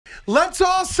Let's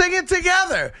all sing it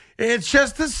together. It's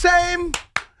just the same.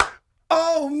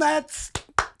 Oh, Mets.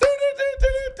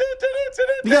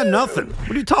 You got nothing.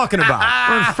 What are you talking about?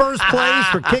 We're in first place.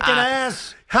 We're kicking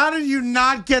ass. How did you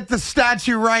not get the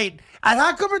statue right? And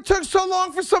how come it took so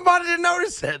long for somebody to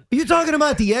notice it? You're talking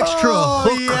about the extra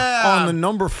hook on the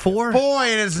number 4? Boy,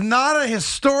 it is not a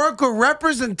historical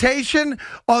representation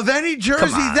of any jersey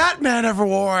that man ever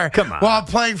wore while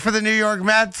playing for the New York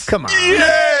Mets. Come on.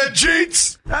 Yeah,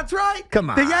 Jeets. That's right.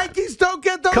 Come on. The Yankees don't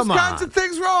get those kinds of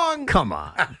things wrong. Come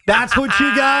on. That's what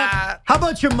you got? How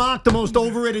about you mock the most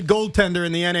overrated goaltender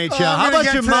in the NHL? How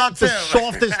about you mock the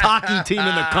softest hockey team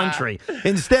in the country?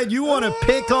 Instead, you want to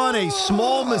pick on a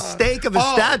small mistake of a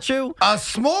statue? A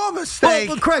small mistake.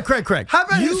 Oh, Craig. How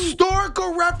about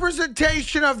historical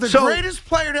representation of the greatest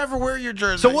player to ever wear your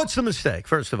jersey? So what's the mistake,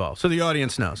 first of all, so the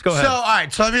audience knows? Go ahead. So, all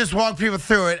right, so let me just walk people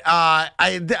through it.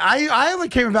 I only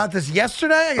came about this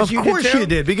yesterday. Of course you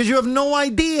did, because you have no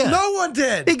idea. No one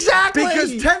did. Exactly.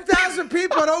 Because 10,000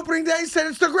 people on opening day said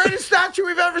it's the greatest statue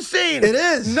we've ever seen. It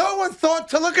is. No one thought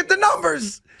to look at the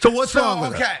numbers. So what's wrong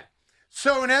with it? Okay.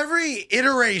 So in every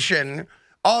iteration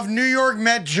of New York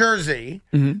Met jersey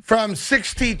from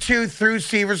 62 through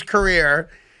Seaver's career,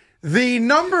 the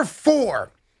number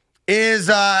 4 is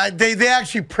they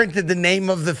actually printed the name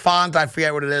of the font. I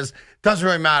forget what it is. Doesn't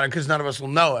really matter because none of us will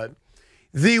know it.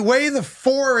 The way the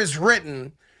 4 is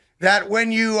written, that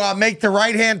when you make the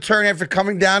right-hand turn after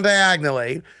coming down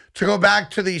diagonally to go back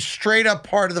to the straight-up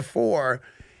part of the 4,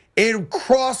 it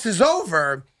crosses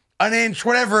over an inch,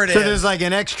 whatever it is. So there's like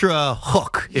an extra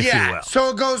hook, if you will. So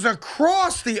it goes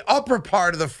across the upper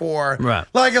part of the 4, right,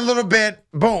 like a little bit,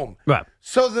 boom. Right.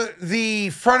 So the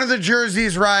front of the jersey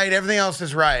is right. Everything else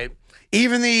is right.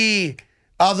 Even the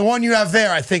one you have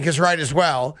there, I think, is right as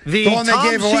well. The one Tom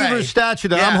they gave away. Seaver statue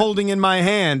that I'm holding in my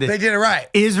hand. They did it right.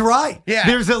 Is right. Yeah.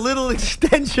 There's a little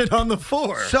extension on the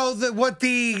 4. So what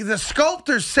the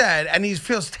sculptor said, and he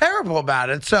feels terrible about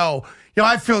it. So,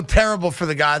 I feel terrible for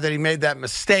the guy that he made that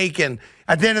mistake. And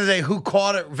at the end of the day, who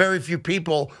caught it? Very few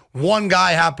people. One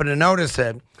guy happened to notice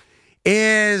it.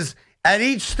 Is at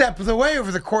each step of the way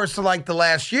over the course of like the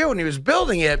last year when he was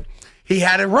building it, he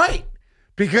had it right.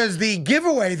 Because the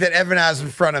giveaway that Evan has in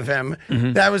front of him,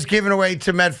 that was given away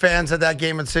to Met fans at that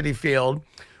game at Citi Field,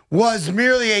 was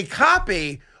merely a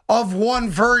copy of one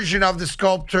version of the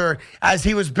sculpture as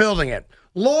he was building it.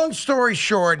 Long story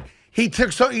short, he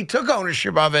took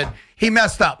ownership of it. He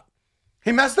messed up.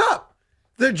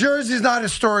 The jersey's not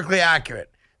historically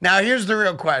accurate. Now, here's the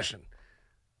real question.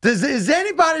 Is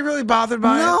anybody really bothered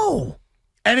by it? No.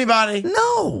 Anybody?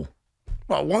 No.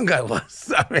 Well, one guy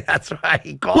was. I mean, that's why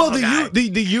he called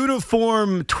the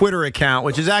uniform Twitter account,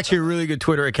 which is actually a really good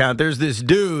Twitter account. There's this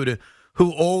dude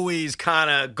who always kind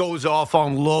of goes off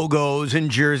on logos and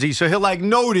jerseys. So he'll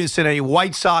notice in a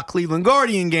White Sox Cleveland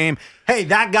Guardian game, hey,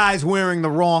 that guy's wearing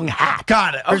the wrong hat.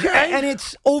 Got it. Okay. And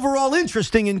it's overall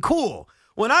interesting and cool.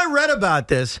 When I read about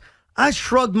this, I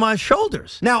shrugged my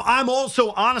shoulders. Now, I'm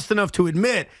also honest enough to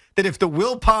admit that if the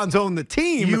Wilpons owned the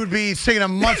team, you would be singing a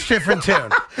much different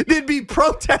tune. There'd be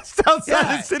protests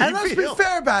outside the city. And let's be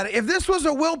fair about it. If this was a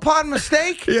Wilpon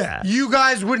mistake, you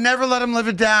guys would never let him live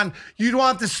it down. You'd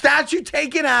want the statue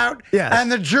taken out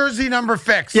and the jersey number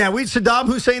fixed. Yeah, we'd Saddam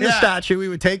Hussein the statue. We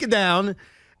would take it down.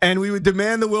 And we would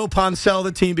demand the Wilpons sell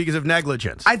the team because of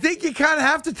negligence. I think you kind of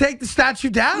have to take the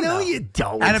statue down. No, you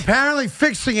don't. And apparently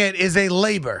fixing it is a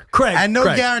labor. Craig. And no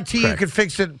guarantee you could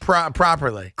fix it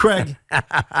properly. Craig,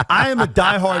 I am a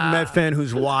diehard Met fan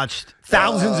who's watched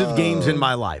thousands of games in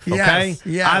my life, okay?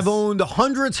 Yes. I've owned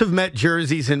hundreds of Met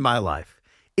jerseys in my life.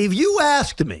 If you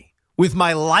asked me, with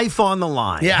my life on the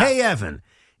line, hey, Evan,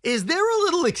 is there a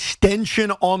little extension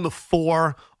on the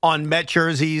 4 on Met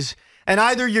jerseys? And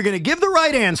either you're going to give the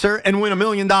right answer and win $1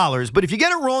 million, but if you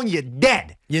get it wrong, you're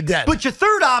dead. You're dead. But your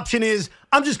third option is,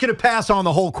 I'm just going to pass on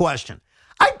the whole question.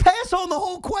 I pass on the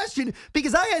whole question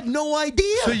because I had no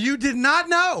idea. So you did not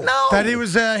know that it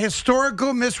was a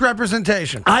historical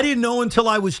misrepresentation? I didn't know until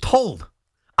I was told.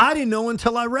 I didn't know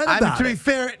until I read about it. To be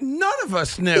fair, none of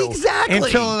us knew. Exactly.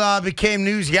 Until it became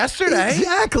news yesterday.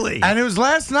 Exactly. And it was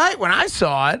last night when I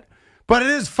saw it. But it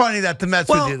is funny that the Mets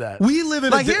would do that. We live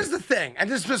in here's the thing, and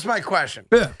this is just my question.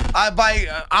 Yeah.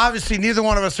 Obviously, neither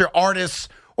one of us are artists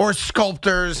or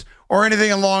sculptors or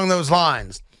anything along those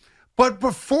lines. But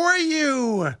before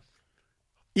you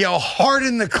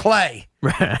harden the clay,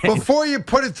 before you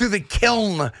put it through the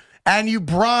kiln and you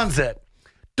bronze it,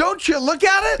 don't you look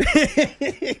at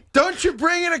it? Don't you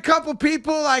bring in a couple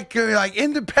people like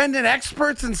independent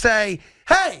experts and say,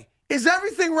 hey, is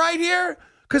everything right here?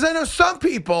 Because I know some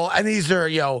people, and these are,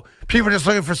 people just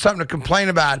looking for something to complain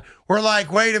about, we're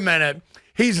like, wait a minute,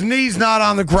 his knee's not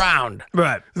on the ground.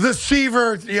 Right. The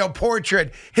Seaver,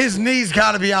 portrait, his knee's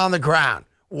got to be on the ground.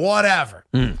 Whatever.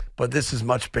 But this is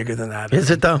much bigger than that.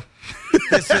 Is it, though?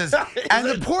 This is, and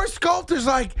the poor sculptor's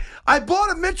like, I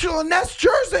bought a Mitchell and Ness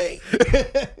jersey.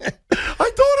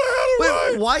 I thought I had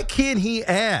it right. Why can't he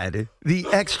add the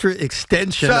extra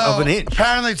extension of an inch?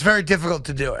 Apparently, it's very difficult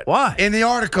to do it. Why? In the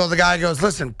article, the guy goes,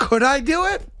 listen, could I do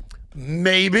it?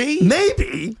 Maybe.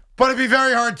 Maybe. But it'd be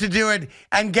very hard to do it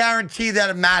and guarantee that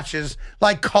it matches,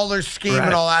 like color scheme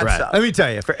and all that stuff. Let me tell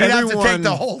you, You'd have to take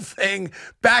the whole thing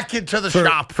back into the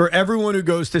shop. For everyone who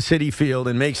goes to Citi Field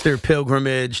and makes their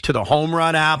pilgrimage to the home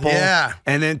run apple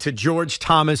and then to George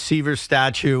Thomas Seaver's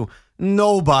statue,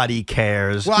 nobody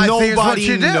cares. Well,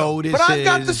 nobody notices. But I've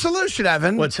got the solution,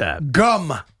 Evan. What's that?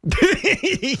 Gum.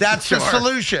 That's the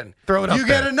solution. Throw it up You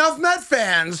get enough Met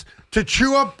fans to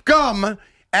chew up gum,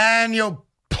 and you'll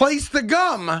place the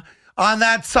gum on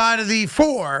that side of the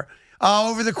 4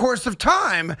 over the course of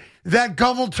time. That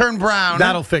gum will turn brown.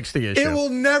 That'll fix the issue. It will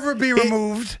never be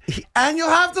removed, and you'll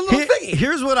have the little thingy.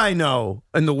 Here's what I know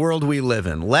in the world we live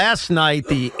in. Last night,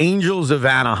 the Angels of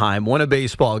Anaheim won a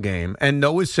baseball game, and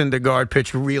Noah Syndergaard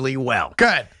pitched really well.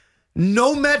 Good.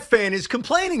 No Met fan is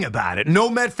complaining about it. No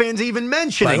Met fans even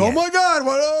mentioning it. Oh, my God.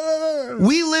 What?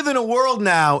 We live in a world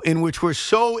now in which we're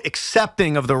so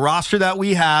accepting of the roster that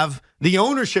we have, the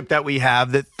ownership that we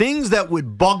have, that things that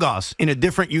would bug us in a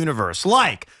different universe,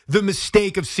 like the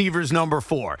mistake of Seaver's number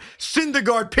 4,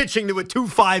 Syndergaard pitching to a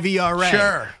 2.5 ERA.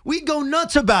 Sure. We go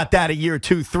nuts about that a year,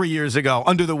 2, 3 years ago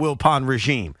under the Wilpon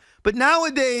regime. But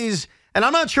nowadays, and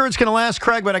I'm not sure it's going to last,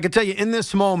 Craig, but I can tell you in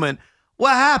this moment, we're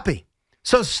happy.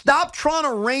 So stop trying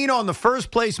to rain on the first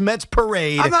place Mets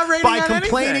parade by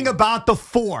complaining about the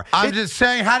 4. I'm just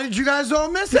saying, how did you guys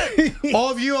all miss it? All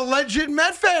of you alleged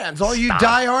Met fans, all you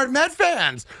diehard Met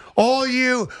fans,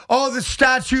 the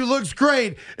statue looks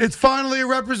great. It's finally a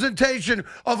representation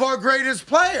of our greatest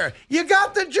player. You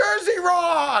got the jersey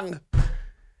wrong.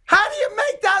 How do you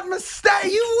make that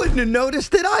mistake? You wouldn't have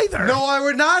noticed it either. No, I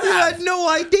would not have. You had no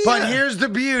idea. But here's the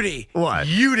beauty. What?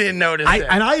 You didn't notice it.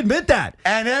 And I admit that.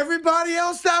 And everybody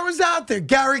else that was out there,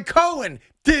 Gary Cohen,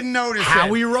 didn't notice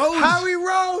Howie Rose. Howie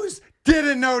Rose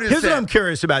didn't notice Here's what I'm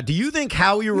curious about. Do you think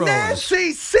Howie Rose...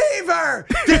 Nancy Seaver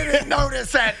didn't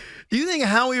notice it. Do you think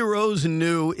Howie Rose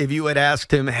knew if you had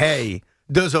asked him, hey...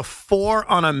 does a 4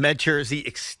 on a Met jersey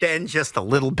extend just a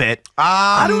little bit?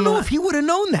 I don't know if he would have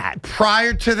known that.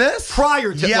 Prior to this?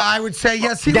 Yeah, I would say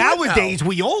yes, he Nowadays, would know.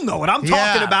 We all know it. I'm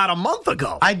talking about a month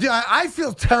ago. I do. I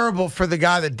feel terrible for the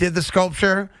guy that did the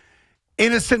sculpture.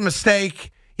 Innocent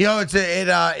mistake. It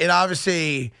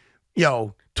obviously,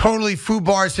 totally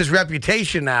foobars his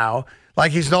reputation now.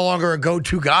 Like he's no longer a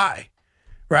go-to guy.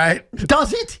 Right?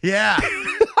 Does it? Yeah.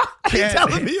 Can't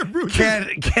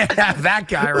have that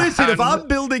guy around. Listen, if I'm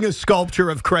building a sculpture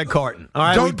of Craig Carton, all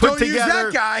right, don't use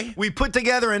that guy. We put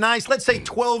together a nice, let's say,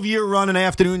 12-year run, an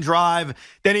afternoon drive.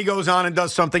 Then he goes on and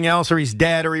does something else, or he's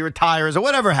dead, or he retires, or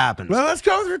whatever happens. Well, let's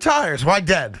go with retires. Why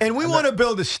dead? And we want to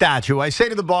build a statue. I say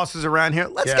to the bosses around here,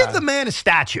 let's give the man a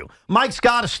statue. Mike's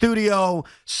got a studio.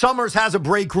 Summers has a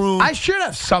break room. I should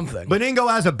have something. Beningo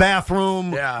has a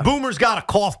bathroom. Yeah. Boomer's got a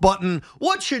cough button.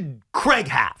 What should Craig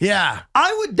have? Yeah.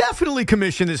 I would definitely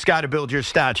commission this guy to build your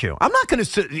statue. I'm not going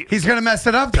to... He's going to mess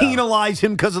it up, penalize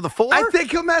him because of the 4? I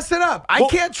think he'll mess it up. I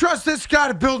can't trust this guy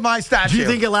to build my statue. Do you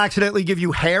think he'll accidentally give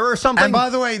you hair or something? And by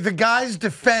the way, the guy's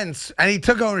defense, and he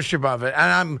took ownership of it,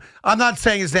 and I'm not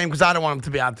saying his name because I don't want him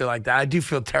to be out there like that. I do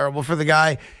feel terrible for the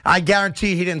guy. I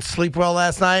guarantee he didn't sleep well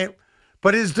last night.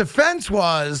 But his defense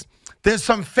was, there's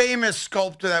some famous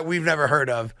sculptor that we've never heard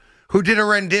of who did a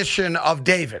rendition of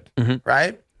David,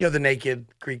 right? The naked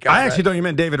Greek guy. I actually thought you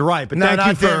meant David Wright, but thank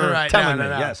you for telling me.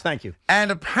 Yes, thank you.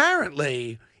 And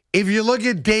apparently, if you look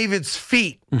at David's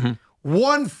feet,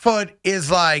 one foot is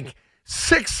like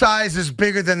 6 sizes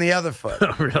bigger than the other foot.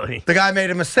 Oh, really? The guy made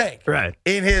a mistake. Right.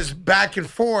 In his back and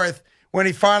forth, when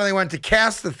he finally went to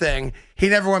cast the thing, he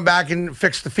never went back and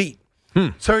fixed the feet.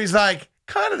 So he's like,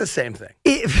 kind of the same thing.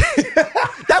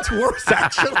 That's worse,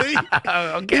 actually.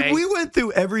 Okay. If we went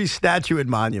through every statue and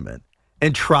monument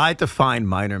and tried to find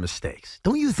minor mistakes,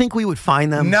 don't you think we would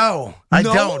find them? No, I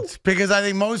don't. Because I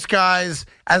think most guys,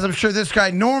 as I'm sure this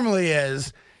guy normally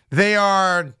is, they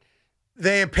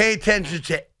pay attention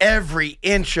to every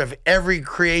inch of every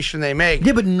creation they make.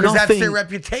 Yeah, but because that's their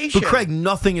reputation. But Craig,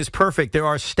 nothing is perfect. There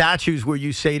are statues where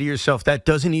you say to yourself, that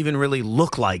doesn't even really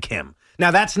look like him. Now,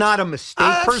 that's not a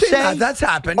mistake per se. That's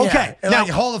happened. Okay. Yeah. Now,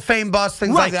 like Hall of Fame bust,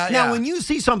 things like that. Now, when you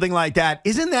see something like that,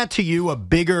 isn't that to you a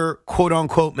bigger,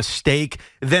 quote-unquote, mistake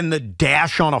than the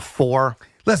dash on a 4?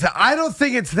 Listen, I don't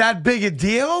think it's that big a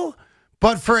deal,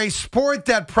 But for a sport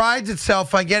that prides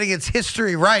itself on getting its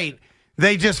history right,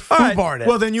 they just foobarred it.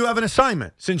 Well, then you have an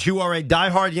assignment. Since you are a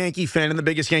diehard Yankee fan and the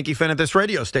biggest Yankee fan at this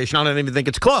radio station, I don't even think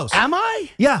it's close. Am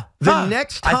I? Yeah. The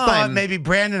next time. I thought maybe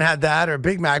Brandon had that or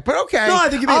Big Mac, but okay. No, I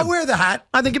think you beat him. I'll wear the hat.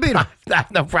 I think you beat him.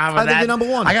 No problem with that. I think you're number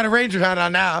one. I got a Ranger hat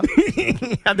on now.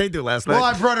 How'd they do last night? Well,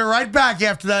 I brought it right back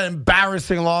after that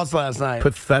embarrassing loss last night.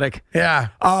 Pathetic. Yeah.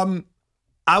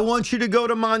 I want you to go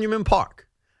to Monument Park,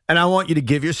 and I want you to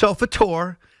give yourself a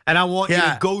tour. And I want you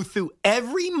to go through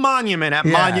every monument at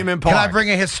Monument Park. Can I bring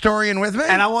a historian with me?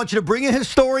 And I want you to bring a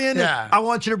historian. Yeah. I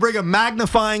want you to bring a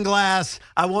magnifying glass.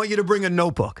 I want you to bring a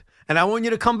notebook. And I want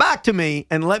you to come back to me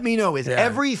and let me know, is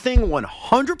everything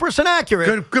 100%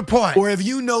 accurate? Good point. Or have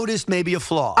you noticed maybe a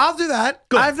flaw? I'll do that.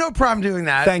 Good. I have no problem doing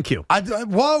that. Thank you.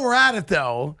 While we're at it,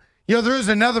 though, there is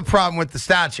another problem with the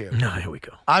statue. No, here we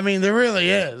go. I mean, there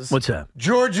really is. What's that?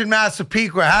 George in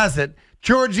Massapequa has it.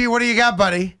 Georgie, what do you got,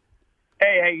 buddy?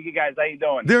 Hey, you guys, how you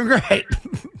doing? Doing great.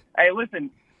 Hey,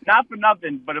 listen, not for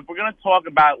nothing, but if we're going to talk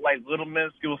about, like, little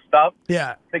minuscule stuff,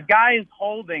 the guy is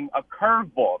holding a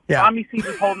curveball. Yeah. Tommy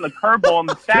Seaver's holding a curveball in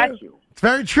the statue. It's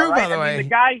very true, right? by the way. The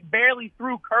guy barely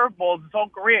threw curveballs his whole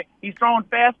career. He's throwing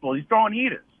fastballs. He's throwing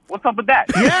heaters. What's up with that?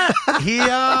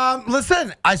 Yeah,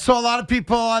 listen, I saw a lot of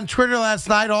people on Twitter last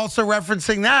night also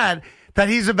referencing that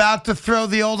he's about to throw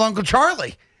the old Uncle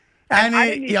Charlie. And,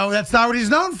 that's not what he's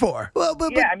known for. Well,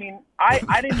 I mean,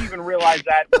 I didn't even realize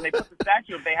that when they put the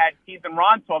statue up, they had Keith and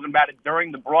Ron talking about it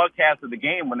during the broadcast of the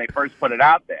game when they first put it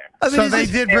out there. So they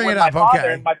did bring it up,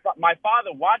 okay. My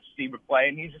father watched Seaver play,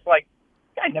 and he's just like,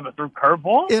 I never threw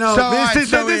curveball. This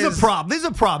is a problem. This is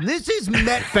a problem. This is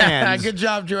Met fans. Good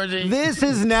job, Georgie. This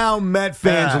is now Met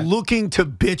fans looking to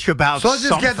bitch about something. So let's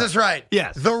just something. get this right.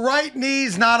 Yes. The right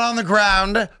knee's not on the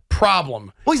ground.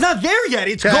 Problem. Well, he's not there yet.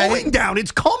 It's going down.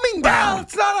 It's coming down. Well,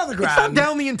 it's not on the ground. It's not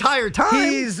down the entire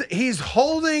time. He's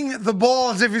holding the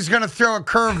ball as if he's going to throw a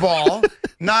curveball,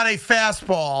 not a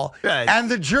fastball. Right.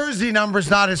 And the jersey number's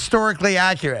not historically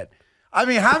accurate. I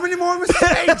mean, how many more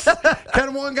mistakes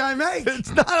can one guy make?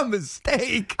 It's not a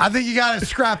mistake. I think you got to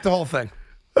scrap the whole thing.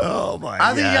 Oh, my God.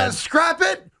 I think you got to scrap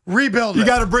it, rebuild it. You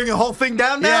got to bring the whole thing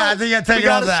down now? Yeah, I think you got to take it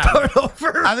all down. Start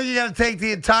over. I think you got to take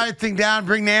the entire thing down,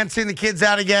 bring Nancy and the kids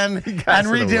out again, and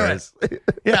redo it.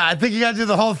 Yeah, I think you got to do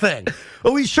the whole thing.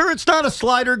 Are we sure it's not a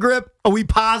slider grip? Are we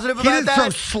positive about that? He didn't throw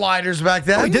sliders back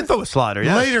then. Oh, he did throw a slider,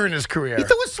 yes. Later in his career. He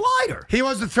threw a slider. He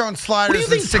wasn't throwing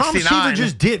sliders in 69. What do you think Tom Seaver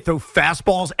just did? Throw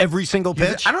fastballs every single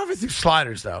pitch? I don't know if he threw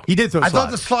sliders, though. He did throw sliders. I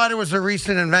thought the slider was a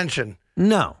recent invention.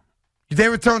 No. They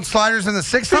were throwing sliders in the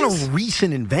 60s? It's not a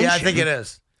recent invention. Yeah, I think it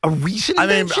is. A recent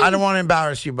invention? I mean, I don't want to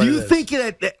embarrass you, but do you think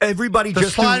that everybody the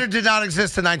slider did not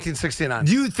exist in 1969?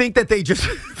 Do you think that they just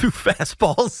threw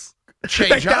fastballs?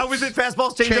 Change-ups. That was it,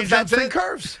 fastballs, change-ups, and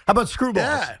curves. How about screwballs?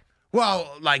 Yeah.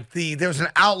 Well, like there was an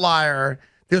outlier.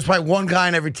 There was probably one guy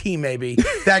on every team, maybe,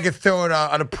 that could throw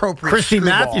an appropriate Christy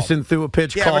screwball. Mathewson threw a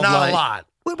pitch called but not a lot.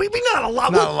 We not a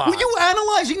lot. Not a lot. Were you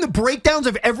analyzing the breakdowns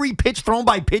of every pitch thrown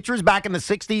by pitchers back in the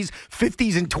 60s,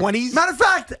 50s, and 20s? Matter of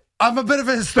fact, I'm a bit of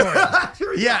a historian.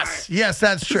 Sure yes,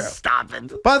 that's true. Stop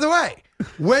it. By the way,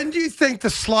 when do you think the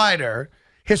slider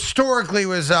historically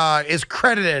is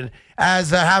credited as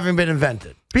having been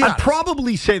invented? I'd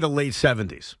probably say the late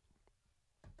 70s.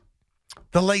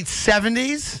 The late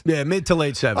 70s? Yeah, mid to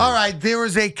late 70s. All right, there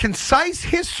was a concise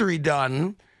history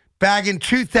done back in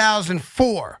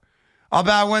 2004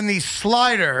 about when the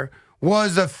slider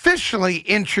was officially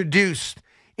introduced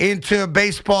into a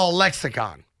baseball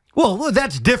lexicon. Well,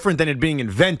 that's different than it being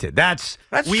invented.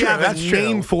 We true. have That's a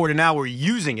name for it, and now we're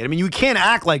using it. I mean, you can't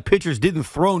act like pitchers didn't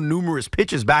throw numerous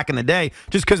pitches back in the day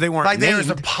just because they weren't named. There was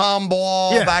a palm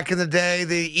ball back in the day.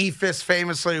 The E-fist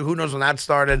famously, who knows when that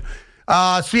started.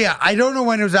 I don't know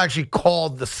when it was actually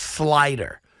called the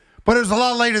slider. But it was a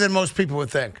lot later than most people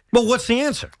would think. Well, what's the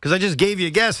answer? Because I just gave you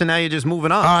a guess, and now you're just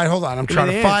moving on. All right, hold on. I'm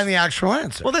trying to find the actual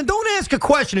answer. Well, then don't ask a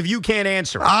question if you can't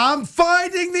answer it. I'm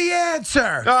finding the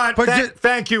answer. All right,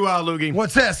 thank you, Loogie.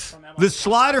 What's this? The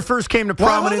slider first came to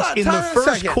prominence in the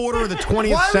first quarter of the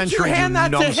 20th century. Why would you hand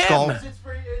that to him?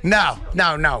 No.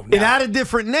 It had a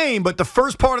different name, but the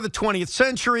first part of the 20th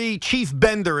century, Chief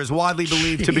Bender is widely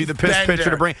believed to be the pitcher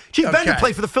to bring. Chief Bender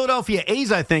played for the Philadelphia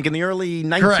A's, I think, in the early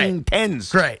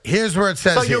 1910s. Great. Here's where it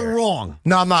says So you're wrong.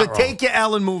 No, I'm not wrong. So take your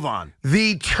L and move on.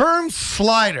 The term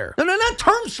slider. No, not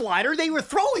term slider. They were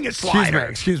throwing a slider.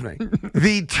 Excuse me.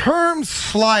 The term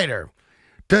slider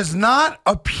does not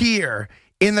appear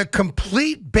in the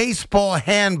complete baseball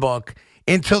handbook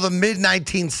until the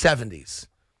mid-1970s.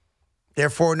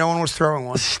 Therefore, no one was throwing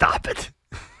one. Stop it.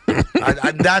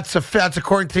 That's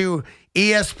according to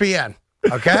ESPN.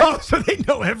 Okay? Oh, so they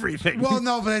know everything. Well,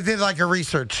 no, but they did like a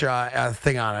research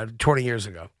thing on it 20 years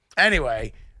ago.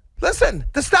 Anyway, listen,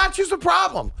 the statue's a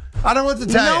problem. I don't know what to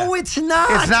tell you. No, it's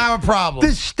not. It's not a problem.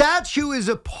 The statue is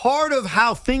a part of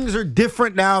how things are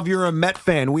different now if you're a Met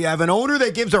fan. We have an owner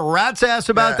that gives a rat's ass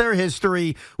about their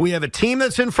history. We have a team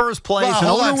that's in first place. Well, an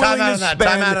hold owner on, time willing out to on that, spend,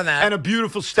 time out on that. and a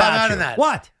beautiful statue. Time out on that.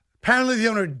 What? Apparently, the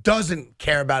owner doesn't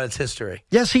care about its history.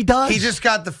 Yes, he does. He just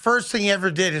got the first thing he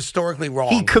ever did historically wrong.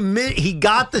 He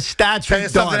got the statue Tell you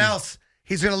done. something else.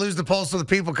 He's going to lose the Pulse of the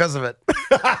People because of it.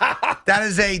 That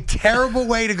is a terrible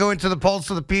way to go into the Pulse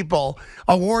of the People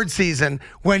award season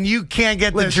when you can't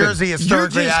get the jersey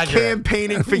historically accurate. You're just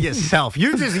campaigning for yourself.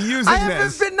 You're just using I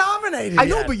haven't been nominated I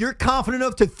know, yet. but you're confident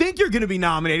enough to think you're going to be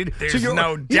nominated. There's so you're,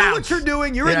 no doubt. You know what you're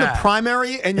doing? You're in the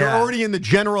primary, and you're already in the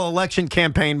general election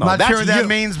campaign mode. Not sure what that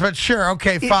means, but sure.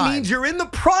 Okay, fine. It means you're in the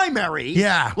primary.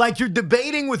 Yeah. Like you're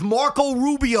debating with Marco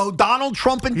Rubio, Donald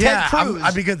Trump, and Ted Cruz.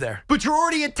 I'd be good there. But you're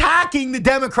already attacking the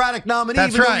Democratic nominee,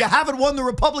 That's even though right. you haven't won the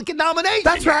Republican nomination.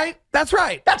 That's right. That's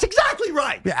right. That's exactly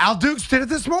right. Yeah, Al Dukes did it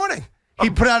this morning.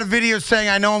 He put out a video saying,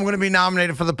 I know I'm going to be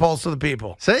nominated for the Pulse of the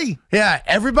People. See? Yeah,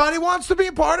 everybody wants to be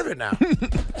a part of it now.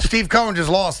 Steve Cohen just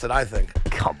lost it, I think.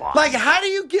 Come on. Like, how do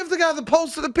you give the guy the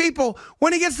Pulse of the People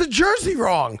when he gets the jersey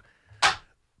wrong?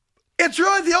 It's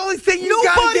really the only thing you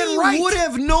got to get right. Nobody would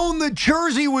have known the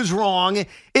jersey was wrong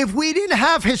if we didn't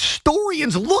have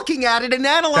historians looking at it and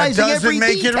analyzing every detail. That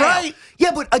doesn't make it right. Yeah,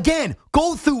 but again,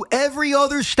 go through every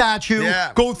other statue.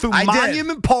 Yeah. Go through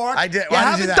Monument Park. I did. You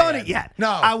haven't done it yet. No.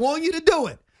 I want you to do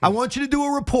it. I want you to do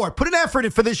a report. Put an effort in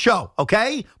for this show,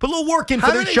 okay? Put a little work in for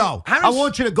this show. I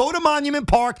want you to go to Monument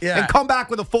Park and come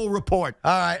back with a full report.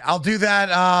 All right, I'll do that.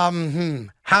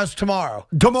 How's tomorrow?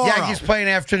 Tomorrow. Yankees play an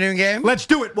afternoon game. Let's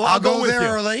do it. Well, I'll go with there you.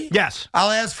 early. Yes.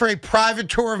 I'll ask for a private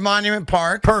tour of Monument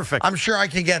Park. Perfect. I'm sure I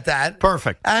can get that.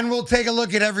 Perfect. And we'll take a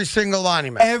look at every single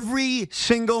monument. Every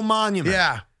single monument.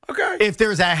 Yeah. Okay. If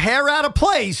there's a hair out of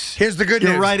place, here's the good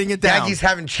news. You're writing it down. Yankees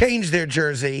haven't changed their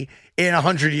jersey in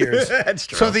 100 years. That's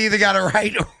true. So they either got it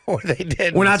right or they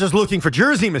didn't. We're not just looking for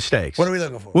jersey mistakes. What are we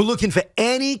looking for? We're looking for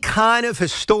any kind of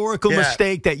historical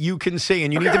mistake that you can see,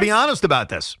 and you need to be honest about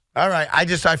this. All right. I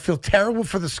feel terrible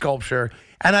for the sculpture,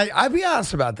 and I'll be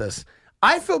honest about this.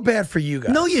 I feel bad for you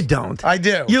guys. No, you don't. I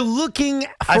do. You're looking for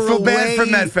I feel a bad way for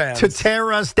Met fans to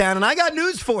tear us down, and I got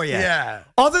news for you. Yeah.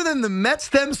 Other than the Mets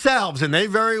themselves, and they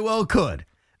very well could,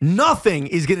 nothing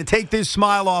is going to take this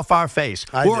smile off our face.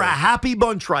 We're a happy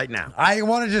bunch right now. I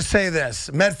want to just say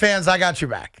this. Met fans, I got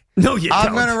your back. No, you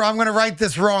don't. I'm gonna write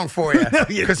this wrong for you. No,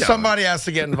 you because don't. somebody has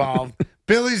to get involved.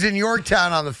 Billy's in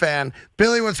Yorktown on the Fan.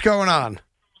 Billy, what's going on?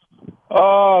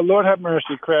 Oh, Lord have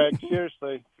mercy, Craig.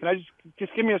 Seriously. Can I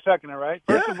just give me a second, all right?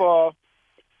 First of all,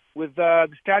 with the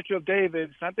statue of David,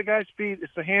 it's not the guy's feet,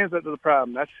 it's the hands that are the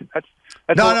problem. That's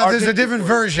No, there's a different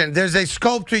version. There's a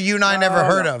sculptor you and I never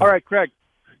heard of. All right, Craig.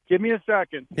 Give me a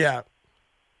second. Yeah.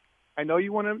 I know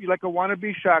you like a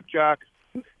wannabe shock jock,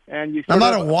 and you. I'm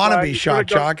not a wannabe shock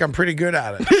jock. I'm pretty good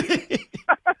at it.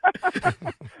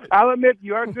 I'll admit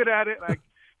you are good at it. I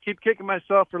keep kicking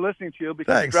myself for listening to you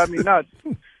because you drive me nuts.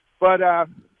 But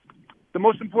the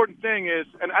most important thing is,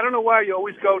 and I don't know why you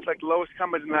always go to like the lowest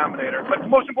common denominator, but the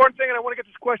most important thing, and I want to get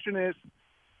this question is,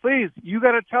 please, you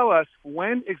got to tell us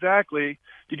when exactly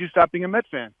did you stop being a Met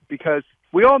fan? Because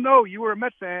we all know you were a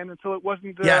Met fan until it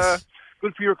wasn't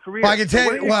good for your career. Well, I can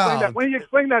tell you. When you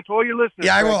explain that to all your listeners?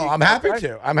 Yeah, I will. I'm happy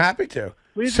to. I'm happy to.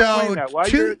 Please explain that. Why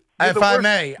if I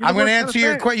may, I'm going to answer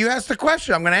your question. You asked the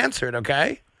question. I'm going to answer it,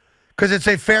 okay? Because it's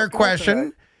a fair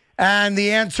question. And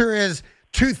the answer is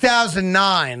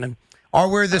 2009 are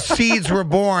where the seeds were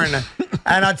born.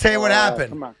 And I'll tell you what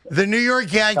happened. The New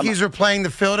York Yankees were playing the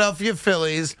Philadelphia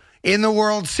Phillies in the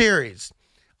World Series.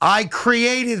 I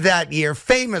created that year,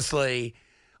 famously,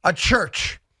 a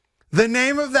church. The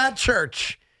name of that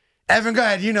church, Evan, go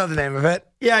ahead. You know the name of it.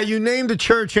 Yeah, you named a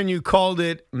church and you called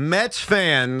it Mets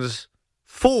Fans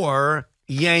for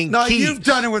Yankees. No, you've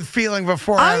done it with feeling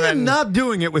before, Evan. I am not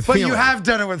doing it with but feeling. But you have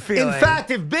done it with feeling. In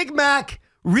fact, if Big Mac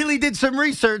really did some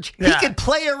research, he could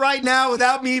play it right now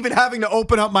without me even having to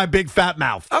open up my big fat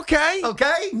mouth. Okay.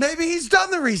 Okay? Maybe he's done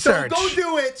the research. So go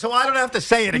do it so I don't have to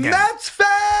say it again. Mets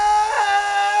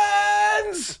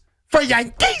fans for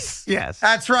Yankees. Yes.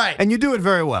 That's right. And you do it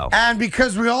very well. And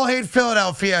because we all hate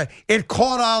Philadelphia, it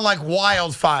caught on like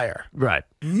wildfire. Right.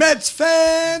 Mets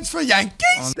fans for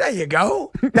Yankees. There you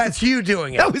go. That's you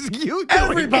doing it. That was you doing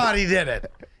Everybody did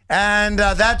it. And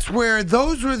that's where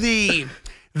those were the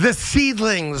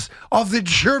seedlings of the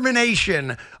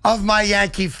germination of my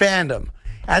Yankee fandom.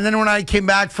 And then when I came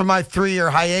back from my 3-year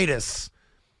hiatus,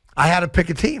 I had to pick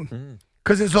a team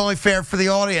because it's only fair for the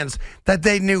audience that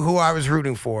they knew who I was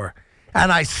rooting for.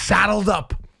 and I saddled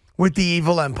up with the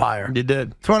evil empire. You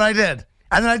did. That's what I did.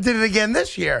 And then I did it again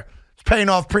this year. It's paying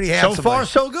off pretty handsomely. So far,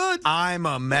 so good. I'm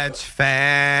a Mets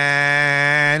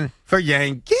fan for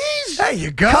Yankees. There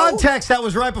you go. Context, that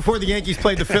was right before the Yankees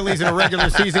played the Phillies in a regular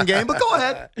season game, but go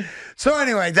ahead. So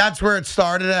anyway, that's where it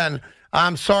started, and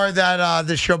I'm sorry that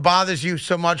this show bothers you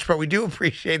so much, but we do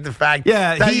appreciate the fact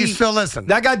that you still listen.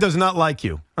 That guy does not like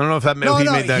you. I don't know if he made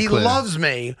that he clear. He loves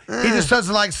me. He just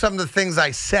doesn't like some of the things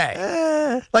I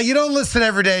say. Like, you don't listen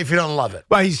every day if you don't love it.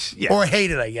 Well, or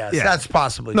hate it, I guess. Yeah. That's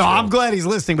possibly true. No, I'm glad he's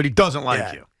listening, but he doesn't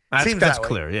like you. That's that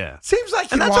clear, yeah. Seems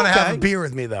like you want to have a beer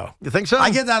with me, though. You think so? I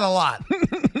get that a lot.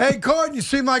 Hey, Cord, you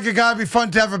seem like a guy it'd be fun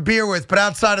to have a beer with, but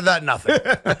outside of that, nothing.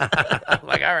 I'm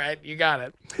like, all right, you got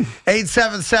it.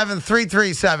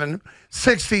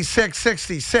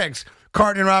 877-337-6666.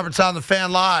 Carton and Roberts on the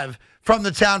Fan live from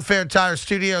the Town Fair Tire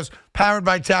Studios, powered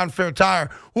by Town Fair Tire.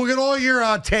 We'll get all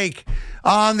your take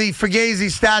on the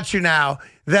Fugazi statue now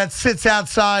that sits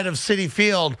outside of Citi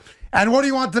Field. And what do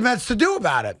you want the Mets to do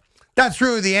about it? That's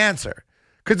really the answer.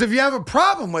 Because if you have a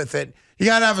problem with it, you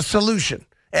got to have a solution.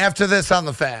 After this on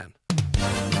the Fan.